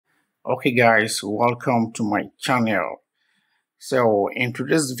Okay guys, welcome to my channel. So in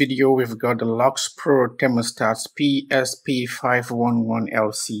today's video we've got the LuxPro Thermostat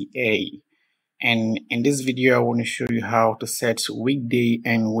PSP511LCa, and in this video I want to show you how to set weekday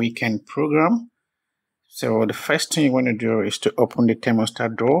and weekend program. So the first thing you want to do is to open the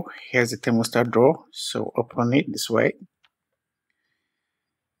thermostat drawer. Here's the thermostat drawer, so open it this way.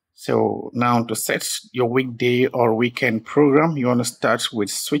 So now to set your weekday or weekend program, you want to start with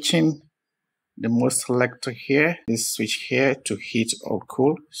switching the mode selector here, this switch here to heat or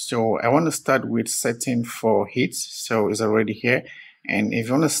cool. So I want to start with setting for heat, so it's already here. And if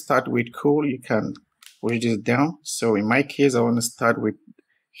you want to start with cool, you can push this down. So in my case, I want to start with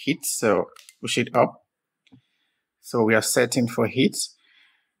heat, so push it up. So we are setting for heat,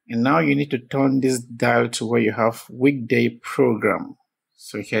 and now you need to turn this dial to where you have weekday program.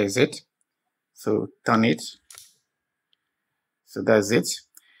 So here is it, so turn it. So that's it.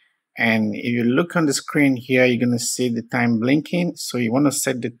 And if you look on the screen here, you're going to see the time blinking. So you want to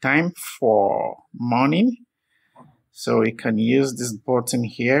set the time for morning. So you can use this button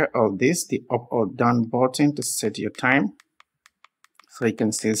here, or this, the up or down button, to set your time. So you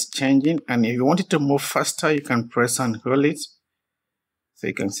can see it's changing. And if you want it to move faster, you can press and hold it. So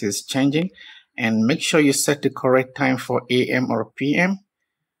you can see it's changing. And make sure you set the correct time for AM or PM.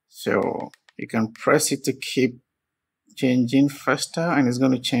 So you can press it to keep changing faster, and it's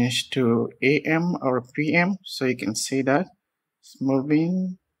going to change to AM or PM. So you can see that it's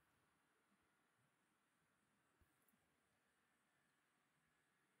moving.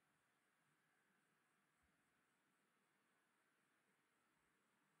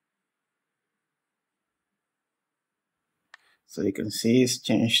 So you can see it's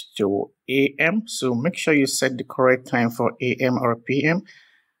changed to AM. So make sure you set the correct time for AM or PM.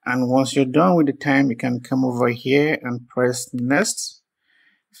 And once you're done with the time, you can come over here and press next.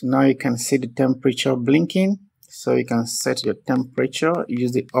 So now you can see the temperature blinking. So you can set your temperature,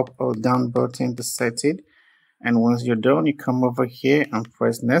 use the up or down button to set it. And once you're done, you come over here and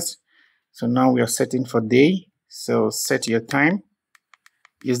press next. So now we are setting for day. So set your time,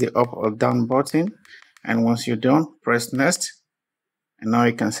 use the up or down button. And once you're done, press next. And now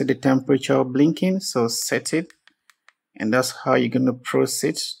you can see the temperature blinking. So set it. And that's how you're going to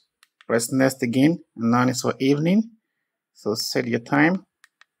proceed. Press next again, and now it's for evening. So set your time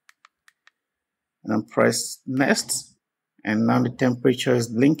and then press next, and now the temperature is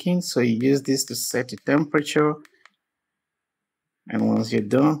blinking. So you use this to set the temperature, and once you're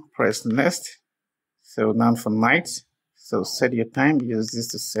done, press next. So now for night, so set your time, use this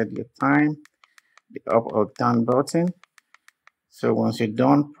to set your time, the up or down button. So once you're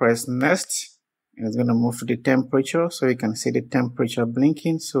done, press next. And it's going to move to the temperature, so you can see the temperature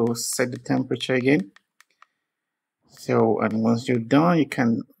blinking. So set the temperature again. So, and once you're done, you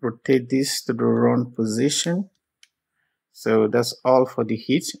can rotate this to the run position. So that's all for the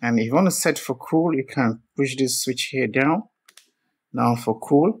heat. And if you want to set for cool, you can push this switch here down, now for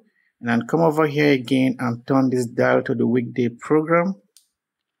cool, and then come over here again and turn this dial to the weekday program.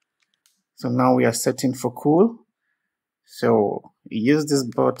 So now we are setting for cool. So use these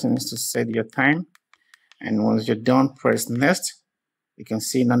buttons to set your time, and once you're done, press next. You can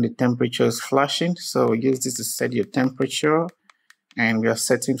see now the temperature is flashing, so use this to set your temperature, and we are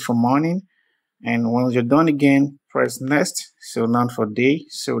setting for morning. And once you're done again, press next. So now for day.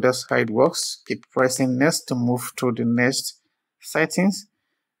 So that's how it works. Keep pressing next to move to the next settings.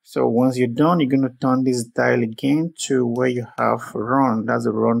 So once you're done, you're going to turn this dial again to where you have run. That's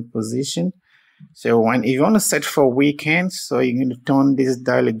the run position. So if you want to set for weekend, so you're going to turn this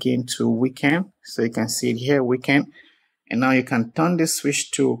dial again to weekend. So you can see it here, weekend. And now you can turn this switch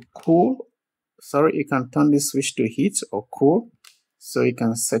to cool. Sorry, you can turn this switch to heat or cool. So you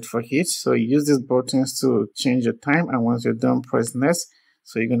can set for heat. So you use these buttons to change your time. And once you're done, press next.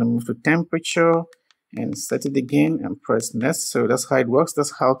 So you're going to move to temperature and set it again and press next. So that's how it works.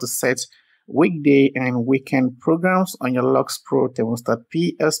 That's how to set weekday and weekend programs on your LuxPro Thermostat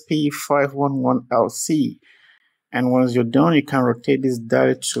PSP511LCa. And once you're done, you can rotate this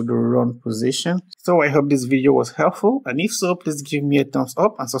dial to the run position. So I hope this video was helpful, and if so, please give me a thumbs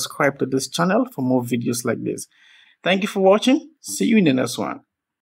up and subscribe to this channel for more videos like this. Thank you for watching. See you in the next one.